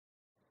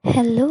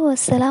Hello,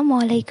 আসসালামু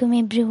আলাইকুম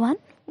everyone.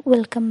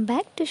 Welcome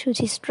back to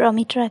Suchi's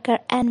ট্রমি tracker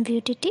and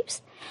beauty tips.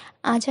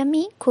 আজ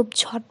আমি খুব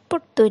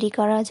ঝটপট তৈরি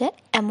করা যায়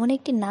এমন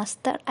একটি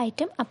নাস্তার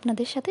আইটেম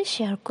আপনাদের সাথে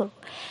শেয়ার করব,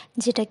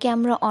 যেটাকে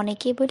আমরা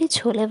অনেকেই বলি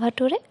ছোলে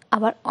ভাটুরে,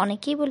 আবার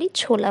অনেকেই বলি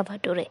ছোলা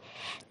ভাটুরে।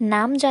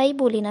 নাম যাই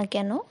বলি না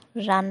কেন,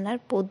 রান্নার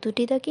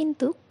পদ্ধতিটা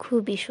কিন্তু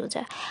খুবই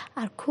সোজা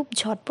আর খুব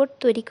ঝটপট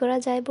তৈরি করা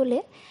যায় বলে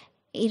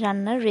এই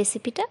রান্নার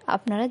রেসিপিটা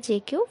আপনারা যে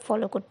কেউ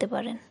ফলো করতে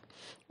পারেন।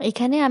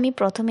 এখানে আমি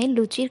প্রথমে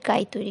লুচির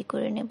কাই তৈরি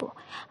করে নেব।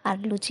 আর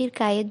লুচির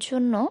কাইয়ের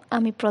জন্য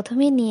আমি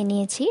প্রথমে নিয়ে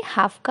নিয়েছি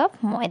হাফ কাপ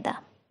ময়দা।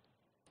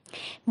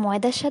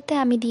 ময়দার সাথে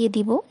আমি দিয়ে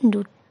দিব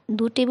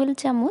দু টেবিল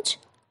চামচ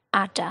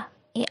আটা।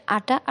 এই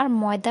আটা আর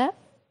ময়দা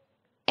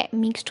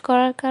মিক্সড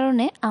করার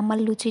কারণে আমার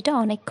লুচিটা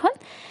অনেকক্ষণ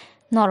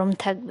নরম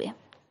থাকবে।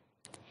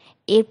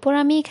 এরপর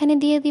আমি এখানে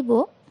দিয়ে দিব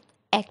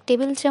 1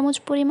 টেবিল চামচ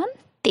পরিমাণ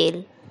তেল।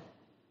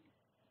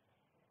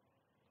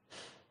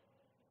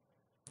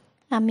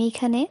 আমি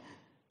এখানে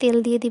তেল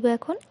দিয়ে দিব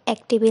এখন 1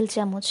 টেবিল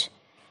চামচ।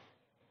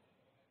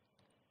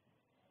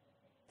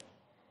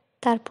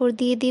 তারপর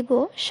দিয়ে দিব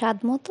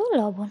স্বাদমতো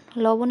লবণ।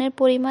 লবণের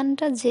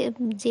পরিমাণটা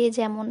যে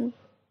যেমন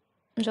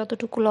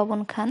যতটুকু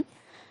লবণ খান,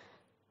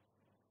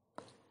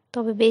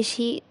 তবে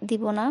বেশি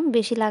দিব না,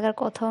 বেশি লাগার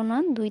কথাও না,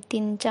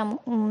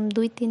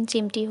 2-3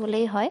 চিমটি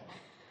হলেই হয়।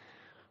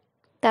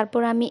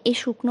 তারপর আমি এই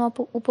শুকনো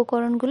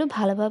উপকরণগুলো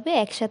ভালোভাবে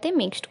একসাথে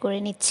মিক্সড করে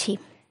নিচ্ছি।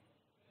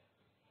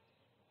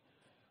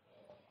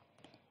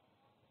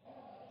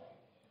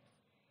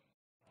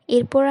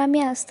 এরপর আমি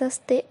আস্তে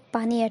আস্তে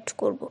পানি অ্যাড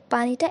করব।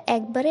 পানিটা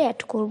একবারে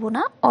অ্যাড করব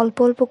না, অল্প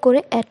অল্প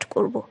করে অ্যাড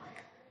করব,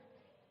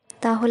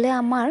 তাহলে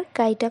আমার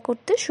কাইটা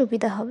করতে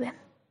সুবিধা হবে।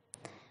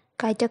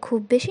 কাইটা খুব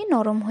বেশি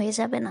নরম হয়ে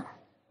যাবে না।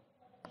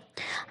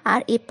 আর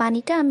এই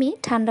পানিটা আমি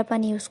ঠান্ডা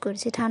পানি ইউজ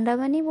করেছি। ঠান্ডা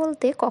পানি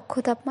বলতে কক্ষ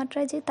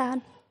তাপমাত্রায় যে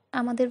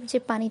আমাদের যে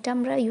পানিটা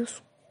আমরা ইউজ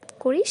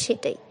করি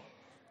সেটাই।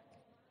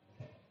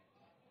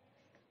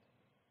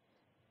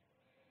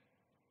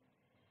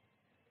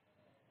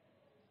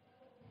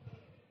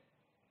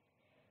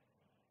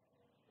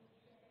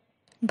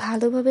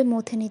 ভালোভাবে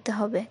মথে নিতে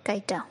হবে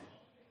কাইটা।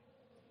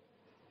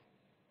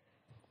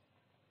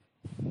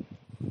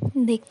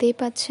 দেখতেই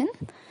পাচ্ছেন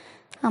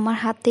আমার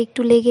হাতে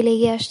একটু লেগে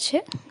লেগে আসছে,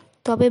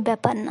 তবে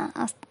ব্যাপার না,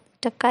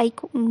 একটা কাই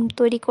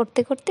তৈরি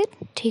করতে করতে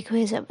ঠিক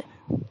হয়ে যাবে।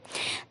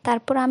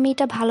 তারপর আমি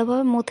এটা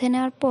ভালোভাবে মথে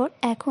নেওয়ার পর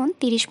এখন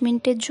 30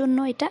 মিনিটের জন্য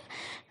এটা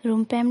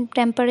রুম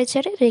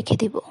টেম্পারেচারে রেখে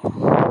দিব।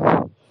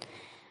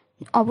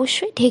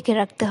 অবশ্যই ঢেকে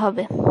রাখতে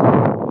হবে।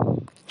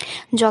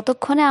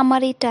 যতক্ষণে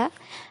আমার এটা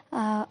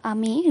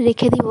আমি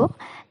রেখে দিব,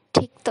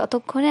 ঠিক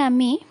ততক্ষণে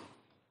আমি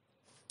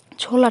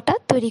ছোলাটা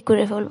তৈরি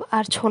করে ফেলবো।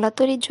 আর ছোলা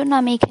তৈরির জন্য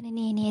আমি এখানে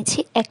নিয়ে নিয়েছি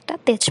একটা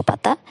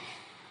তেজপাতা,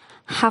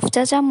 হাফ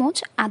চা চামচ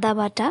আদা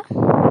বাটা,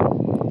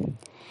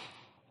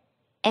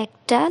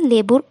 একটা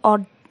লেবুর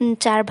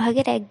 4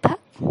 ভাগের 1 ভাগ,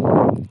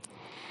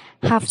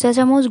 হাফ চা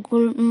চামচ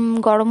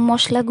গরম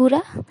মশলা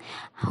গুঁড়া,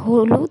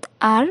 হলুদ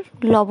আর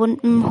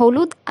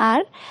হলুদ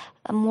আর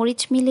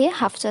মরিচ মিলিয়ে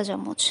হাফ চা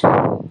চামচ।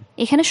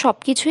 এখানে সব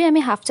কিছুই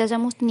আমি হাফ চা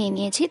চামচ নিয়ে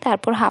নিয়েছি।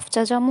 তারপর হাফ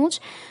চা চামচ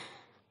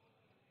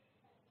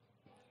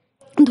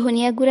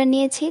ধনিয়া গুঁড়া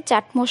নিয়েছি,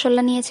 চাট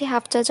মশলা নিয়েছি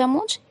হাফ চা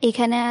চামচ,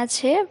 এখানে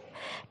আছে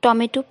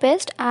টমেটো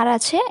পেস্ট আর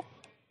আছে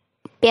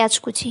পেঁয়াজ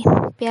কুচি।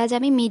 পেঁয়াজ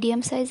আমি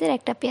মিডিয়াম সাইজের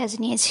একটা পেঁয়াজ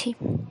নিয়েছি।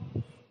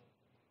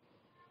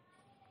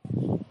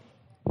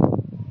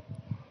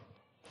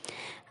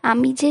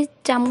 আমি যে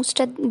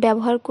চামচটা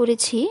ব্যবহার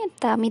করেছি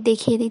তা আমি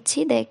দেখিয়ে দিচ্ছি।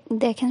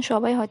 দেখেন,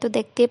 সবাই হয়তো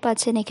দেখতে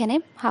পাচ্ছেন এখানে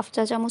হাফ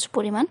চা চামচ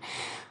পরিমাণ।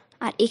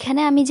 আর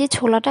এখানে আমি যে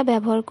ছোলাটা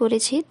ব্যবহার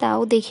করেছি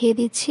তাও দেখিয়ে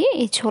দিচ্ছি।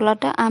 এই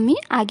ছোলাটা আমি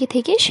আগে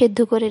থেকে সেদ্ধ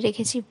করে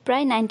রেখেছি,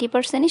 প্রায়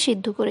 90%ই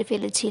সিদ্ধ করে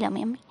ফেলেছিলাম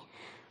আমি।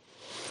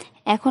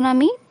 এখন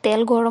আমি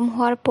তেল গরম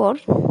হওয়ার পর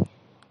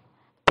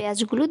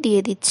পেঁয়াজগুলো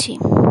দিয়ে দিচ্ছি।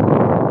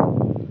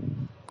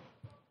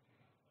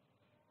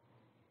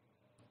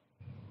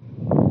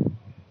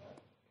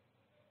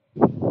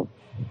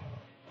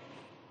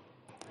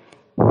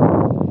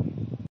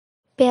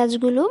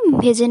 পেঁয়াজগুলো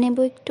ভেজে নেব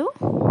একটু।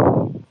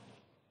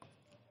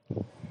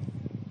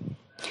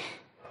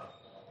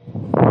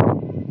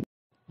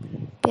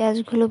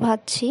 পেঁয়াজগুলো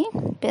ভাজছি।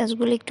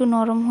 পেঁয়াজগুলো একটু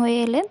নরম হয়ে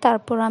এলে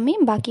তারপর আমি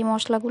বাকি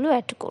মশলাগুলো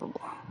অ্যাড করব।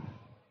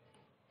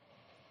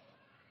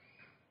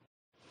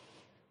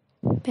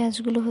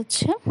 পেঁয়াজগুলো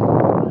হচ্ছে,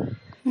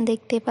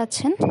 দেখতে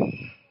পাচ্ছেন।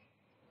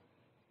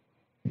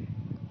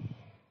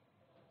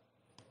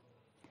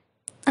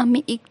 আমি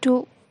একটু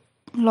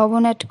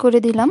লবণ অ্যাড করে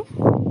দিলাম।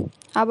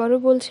 আবারও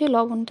বলছি,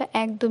 লবণটা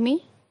একদমই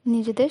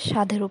নিজেদের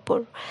স্বাদের উপর।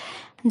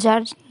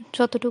 যার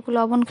যতটুকু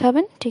লবণ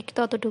খাবেন ঠিক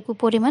ততটুকু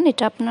পরিমাণ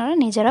এটা আপনারা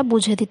নিজেরা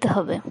বুঝে দিতে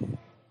হবে।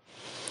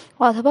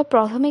 অথবা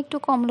প্রথমে একটু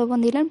কম লবণ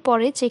দিলেন,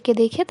 পরে চেখে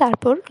দেখে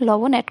তারপর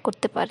লবণ অ্যাড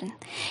করতে পারেন।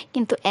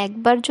 কিন্তু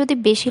একবার যদি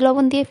বেশি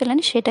লবণ দিয়ে ফেলেন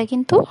সেটা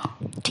কিন্তু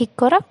ঠিক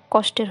করা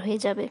কষ্টের হয়ে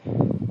যাবে।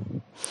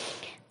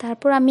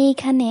 তারপর আমি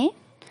এখানে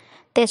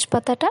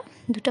তেজপাতাটা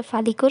 2টা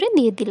ফালি করে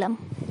দিয়ে দিলাম,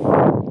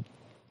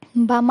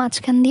 বা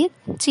মাঝখান দিয়ে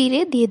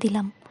চিড়ে দিয়ে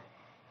দিলাম।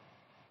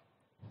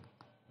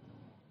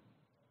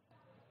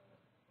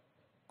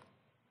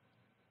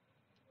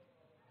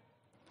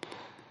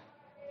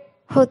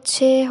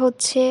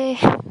 হচ্ছে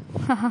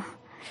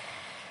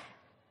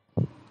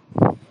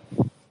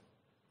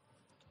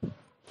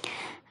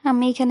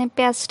আমি এখানে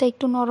পেঁয়াজটা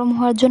একটু নরম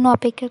হওয়ার জন্য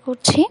অপেক্ষা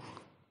করছি।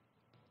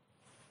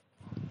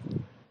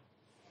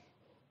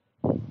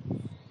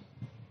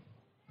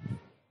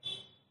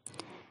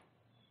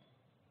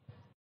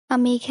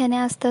 আমি এখানে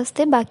আস্তে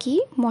আস্তে বাকি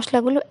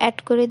মশলাগুলো অ্যাড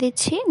করে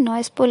দিচ্ছি।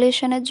 নয়েজ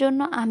পলিউশনের জন্য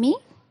আমি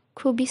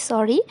খুবই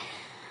সরি,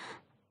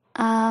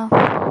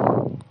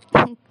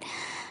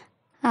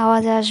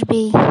 আওয়াজ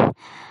আসবেই।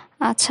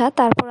 আচ্ছা,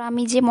 তারপর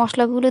আমি যে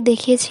মশলাগুলো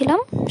দেখিয়েছিলাম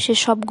সে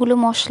সবগুলো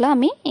মশলা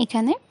আমি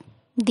এখানে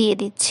দিয়ে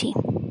দিচ্ছি।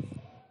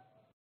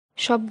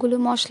 সবগুলো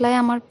মশলাই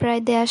আমার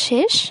প্রায় দেয়া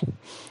শেষ।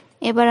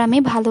 এবার আমি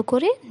ভালো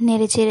করে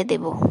নেড়ে চেড়ে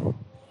দেব।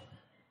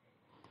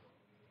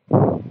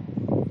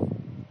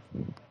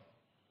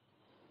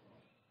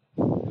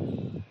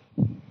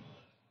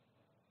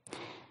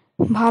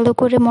 ভালো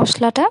করে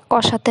মশলাটা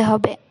কষাতে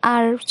হবে।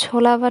 আর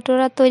ছোলা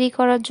ভাটোরা তৈরি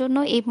করার জন্য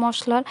এই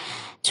মশলার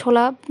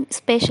ছোলা,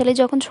 স্পেশালি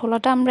যখন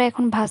ছোলাটা আমরা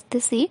এখন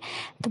ভাজতেছি,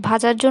 তো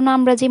ভাজার জন্য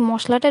আমরা যে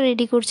মশলাটা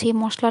রেডি করছি এই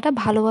মশলাটা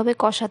ভালোভাবে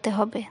কষাতে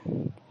হবে।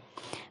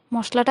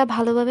 মশলাটা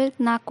ভালোভাবে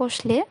না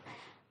কষলে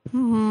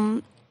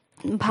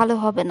ভালো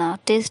হবে না,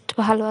 টেস্ট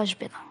ভালো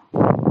আসবে না।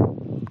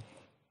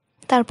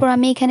 তারপর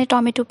আমি এখানে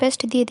টমেটো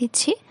পেস্ট দিয়ে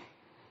দিচ্ছি।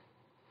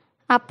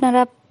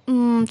 আপনারা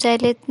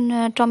চাইলে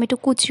টমেটো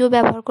কুচিও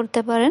ব্যবহার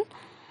করতে পারেন।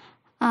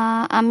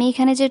 আমি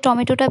এখানে যে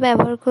টমেটোটা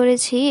ব্যবহার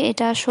করেছি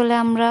এটা আসলে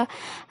আমরা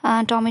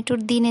টমেটোর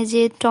দিনে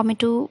যে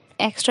টমেটো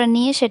এক্সট্রা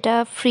নিয়ে সেটা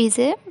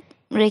ফ্রিজে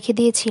রেখে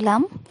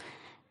দিয়েছিলাম,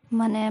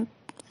 মানে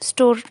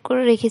স্টোর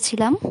করে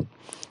রেখেছিলাম।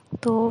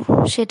 তো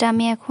সেটা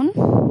আমি এখন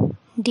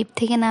ডিপ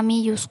থেকে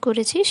নামিয়ে ইউজ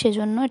করেছি,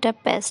 সেজন্য এটা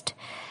পেস্ট।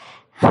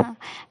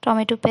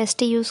 টমেটো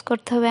পেস্টই ইউজ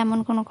করতে হবে এমন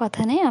কোনো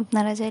কথা নেই,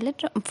 আপনারা চাইলে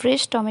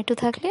ফ্রেশ টমেটো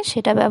থাকলে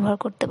সেটা ব্যবহার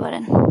করতে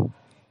পারেন।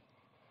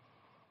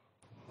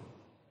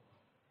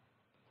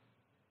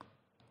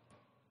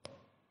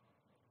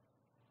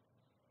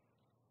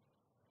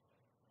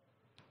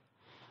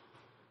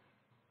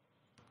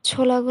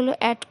 ছোলাগুলো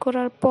অ্যাড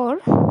করার পর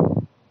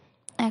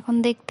এখন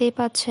দেখতেই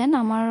পাচ্ছেন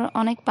আমার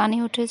অনেক পানি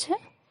উঠেছে।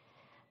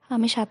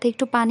 আমি সাথে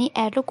একটু পানি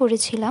অ্যাডও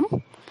করেছিলাম,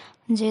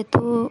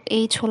 যেহেতু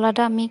এই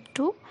ছোলাটা আমি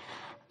একটু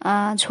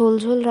ঝোল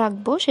ঝোল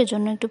রাখবো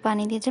সেজন্য একটু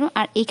পানি দিয়েছিলাম।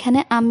 আর এখানে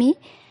আমি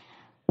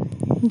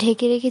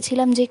ঢেকে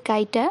রেখেছিলাম যে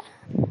কাইটা,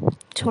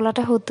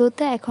 ছোলাটা হতে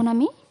হতে এখন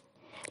আমি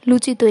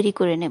লুচি তৈরি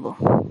করে নেব।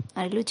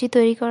 আর লুচি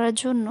তৈরি করার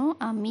জন্য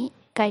আমি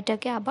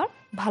কাইটাকে আবার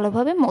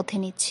ভালোভাবে মথে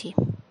নিচ্ছি।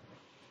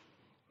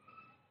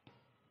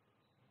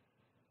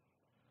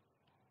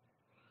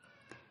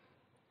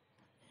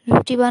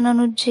 রুটি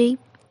বানানোর যেই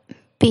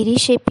পিঁড়ি,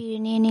 সেই পিঁড়ি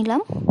নিয়ে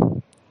নিলাম।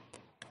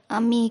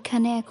 আমি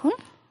এখানে এখন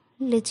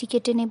লেচি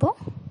কেটে নেব।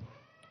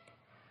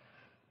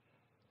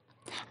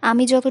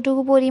 আমি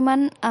যতটুকু পরিমাণ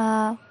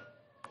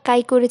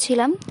কাই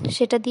করেছিলাম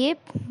সেটা দিয়ে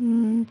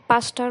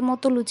 5টার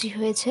মতো লুচি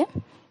হয়েছে।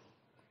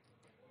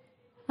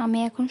 আমি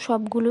এখন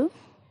সবগুলো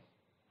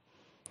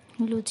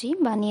লুচি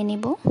বানিয়ে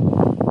নেব।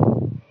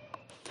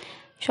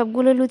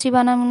 সবগুলো লুচি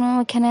বানানো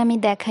এখানে আমি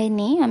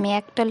দেখাইনি, আমি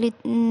একটা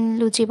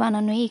লুচি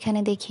বানানোই এখানে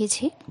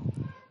দেখিয়েছি।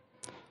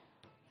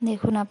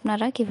 দেখুন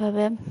আপনারা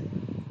কিভাবে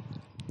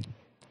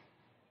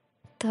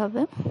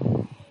হবে,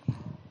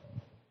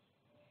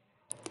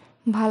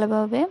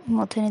 ভালোভাবে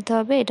মথে নিতে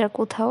হবে, এটার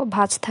কোথাও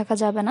ভাঁজ থাকা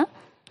যাবে না।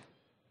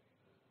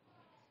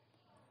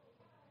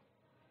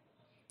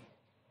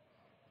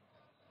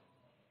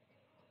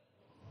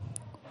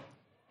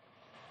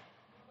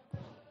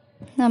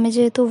 আমি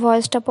যেহেতু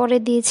ভয়েসটা পরে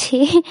দিয়েছি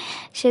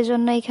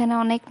সেজন্য এখানে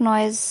অনেক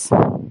নয়েজ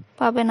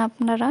পাবেন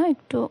আপনারা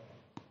একটু,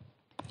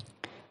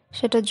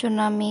 সেটার জন্য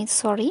আমি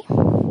সরি।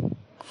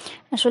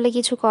 আসলে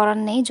কিছু করার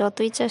নেই,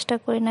 যতই চেষ্টা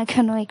করি না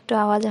কেন একটু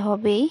আওয়াজ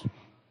হবেই,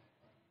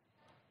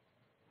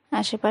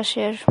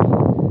 আশেপাশের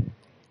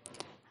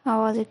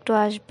আওয়াজ একটু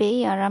আসবেই।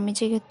 আর আমি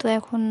যেহেতু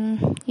এখন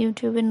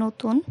ইউটিউবে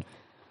নতুন,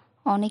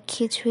 অনেক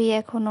কিছুই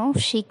এখনও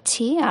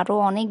শিখছি, আরও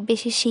অনেক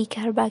বেশি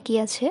শিখার বাকি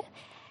আছে।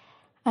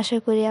 আশা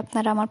করি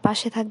আপনারা আমার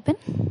পাশে থাকবেন,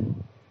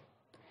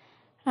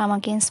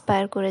 আমাকে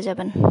ইন্সপায়ার করে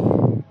যাবেন।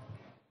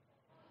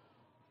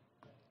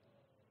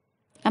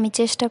 আমি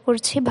চেষ্টা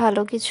করছি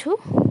ভালো কিছু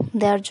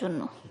দেওয়ার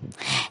জন্য।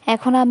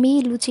 এখন আমি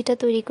লুচিটা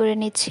তৈরি করে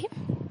নিচ্ছি।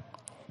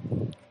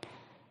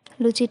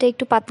 লুচিটা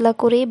একটু পাতলা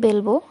করেই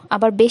বেলবো,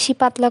 আবার বেশি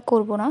পাতলা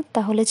করব না,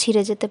 তাহলে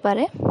ছিঁড়ে যেতে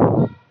পারে।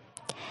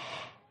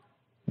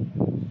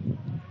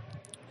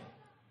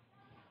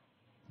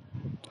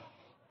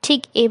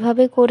 ঠিক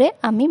এভাবে করে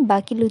আমি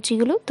বাকি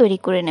লুচিগুলো তৈরি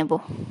করে নেব।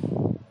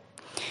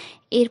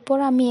 এরপর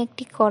আমি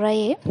একটি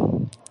কড়াইয়ে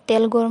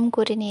তেল গরম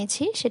করে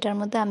নিয়েছি, সেটার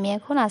মধ্যে আমি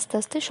এখন আস্তে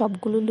আস্তে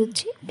সবগুলো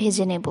লুচি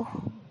ভেজে নেব।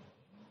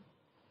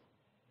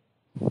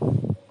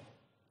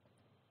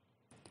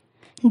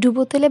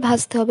 ডুবো তেলে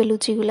ভাজতে হবে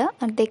লুচিগুলা।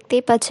 আর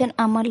দেখতেই পাচ্ছেন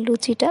আমার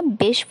লুচিটা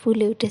বেশ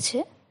ফুলে উঠেছে।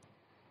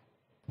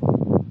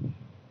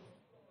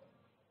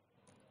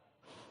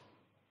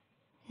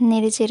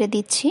 নেড়ে চেড়ে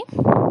দিচ্ছি,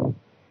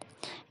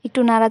 একটু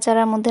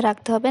নাড়াচাড়ার মধ্যে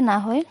রাখতে হবে, না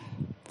হয়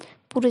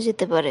পুড়ে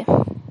যেতে পারে।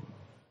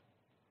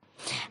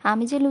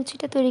 আমি যে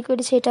লুচিটা তৈরি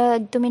করেছি এটা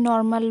একদমই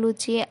নর্মাল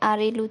লুচি, আর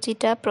এই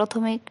লুচিটা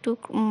প্রথমে একটু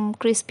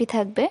ক্রিস্পি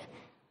থাকবে,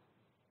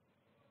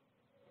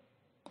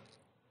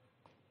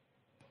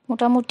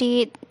 মোটামুটি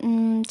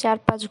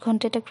 4-5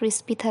 ঘন্টা এটা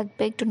ক্রিস্পি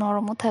থাকবে, একটু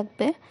নরমও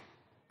থাকবে।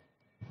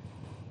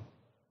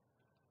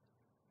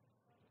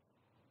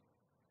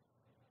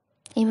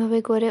 এইভাবে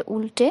করে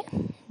উল্টে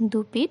দু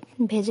পিঠ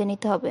ভেজে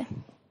নিতে হবে,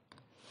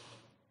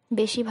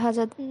 বেশি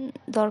ভাজা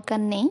দরকার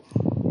নেই,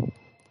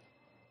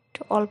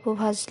 একটু অল্প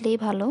ভাজলেই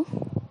ভালো,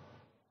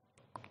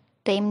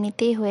 এটা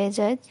এমনিতেই হয়ে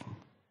যায়।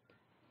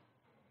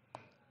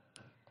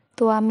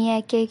 তো আমি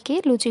একে একে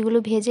লুচিগুলো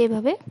ভেজে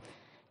এভাবে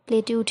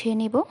প্লেটে উঠিয়ে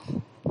নিব।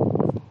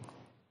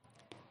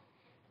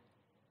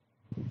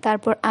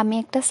 তারপর আমি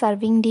একটা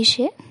সার্ভিং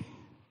ডিশে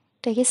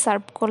এটাকে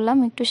সার্ভ করলাম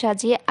একটু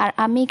সাজিয়ে। আর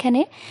আমি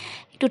এখানে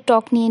একটু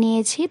টক নিয়ে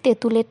নিয়েছি,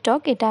 তেঁতুলের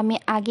টক, এটা আমি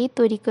আগেই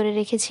তৈরি করে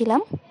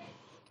রেখেছিলাম,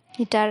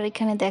 এটা আর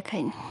এখানে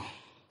দেখাই।